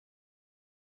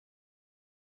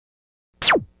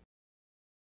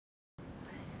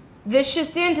This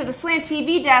just into the Slant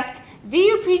TV desk.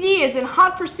 VUPD is in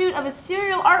hot pursuit of a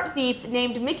serial art thief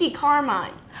named Mickey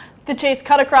Carmine. The chase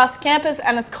cut across campus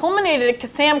and has culminated at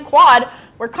Kissam Quad,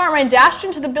 where Carmine dashed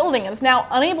into the building and is now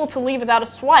unable to leave without a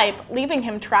swipe, leaving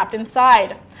him trapped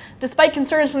inside. Despite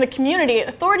concerns from the community,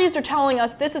 authorities are telling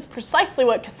us this is precisely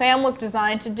what Kissam was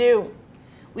designed to do.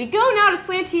 We go now to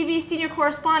Slant TV senior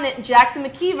correspondent Jackson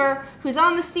McKeever, who's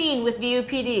on the scene with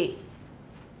VUPD.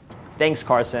 Thanks,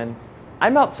 Carson.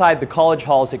 I'm outside the college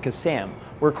halls at Kissam,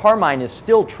 where Carmine is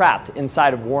still trapped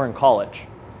inside of Warren College.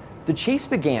 The chase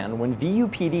began when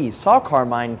VUPD saw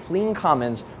Carmine fleeing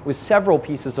Commons with several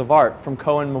pieces of art from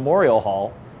Cohen Memorial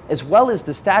Hall, as well as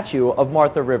the statue of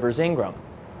Martha Rivers Ingram.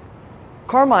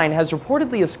 Carmine has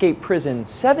reportedly escaped prison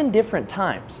 7 different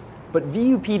times, but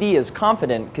VUPD is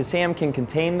confident Kissam can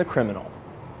contain the criminal.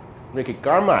 Mickey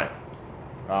Carmine.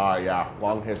 Yeah,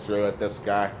 long history with this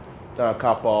guy. Done a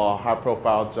couple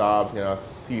high-profile jobs,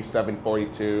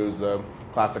 C-742s,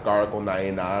 classic Article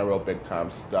 99, real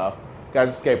big-time stuff.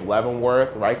 Guys escaped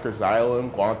Leavenworth, Rikers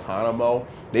Island, Guantanamo.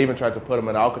 They even tried to put him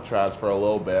in Alcatraz for a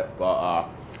little bit, but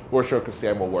we're sure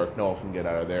Kissam will work. No one can get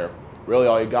out of there. Really,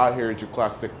 all you got here is your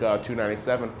classic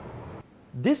 297.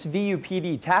 This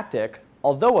VUPD tactic,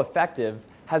 although effective,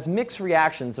 has mixed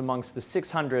reactions amongst the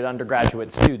 600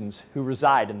 undergraduate students who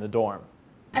reside in the dorm.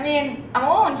 I mean, I'm a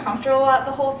little uncomfortable about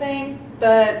the whole thing,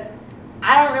 but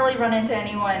I don't really run into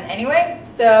anyone anyway,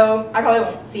 so I probably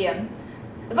won't see him.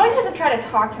 As long as he doesn't try to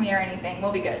talk to me or anything,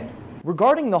 we'll be good.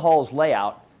 Regarding the hall's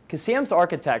layout, Kissam's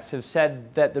architects have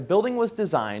said that the building was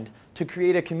designed to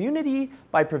create a community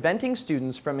by preventing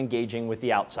students from engaging with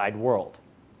the outside world.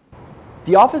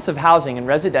 The Office of Housing and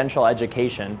Residential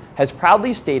Education has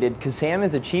proudly stated Kissam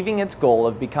is achieving its goal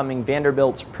of becoming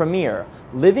Vanderbilt's premier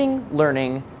living,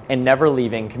 learning, and never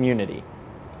leaving community.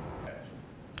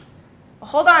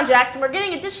 Hold on, Jackson, we're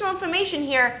getting additional information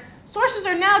here. Sources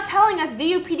are now telling us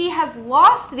VUPD has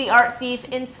lost the art thief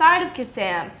inside of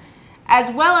Kissam,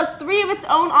 as well as 3 of its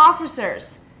own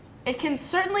officers. It can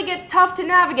certainly get tough to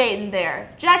navigate in there.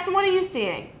 Jackson, what are you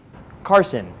seeing?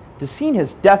 Carson, the scene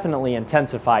has definitely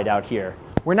intensified out here.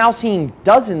 We're now seeing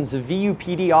dozens of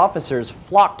VUPD officers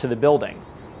flock to the building,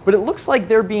 but it looks like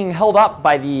they're being held up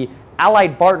by the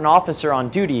Allied Barton officer on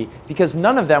duty because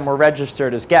none of them were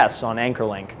registered as guests on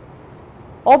AnchorLink.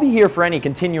 I'll be here for any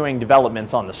continuing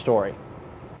developments on the story.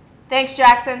 Thanks,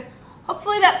 Jackson.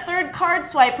 Hopefully that 3rd card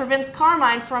swipe prevents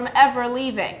Carmine from ever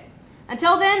leaving.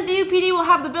 Until then, VUPD will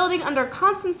have the building under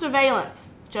constant surveillance,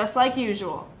 just like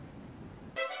usual.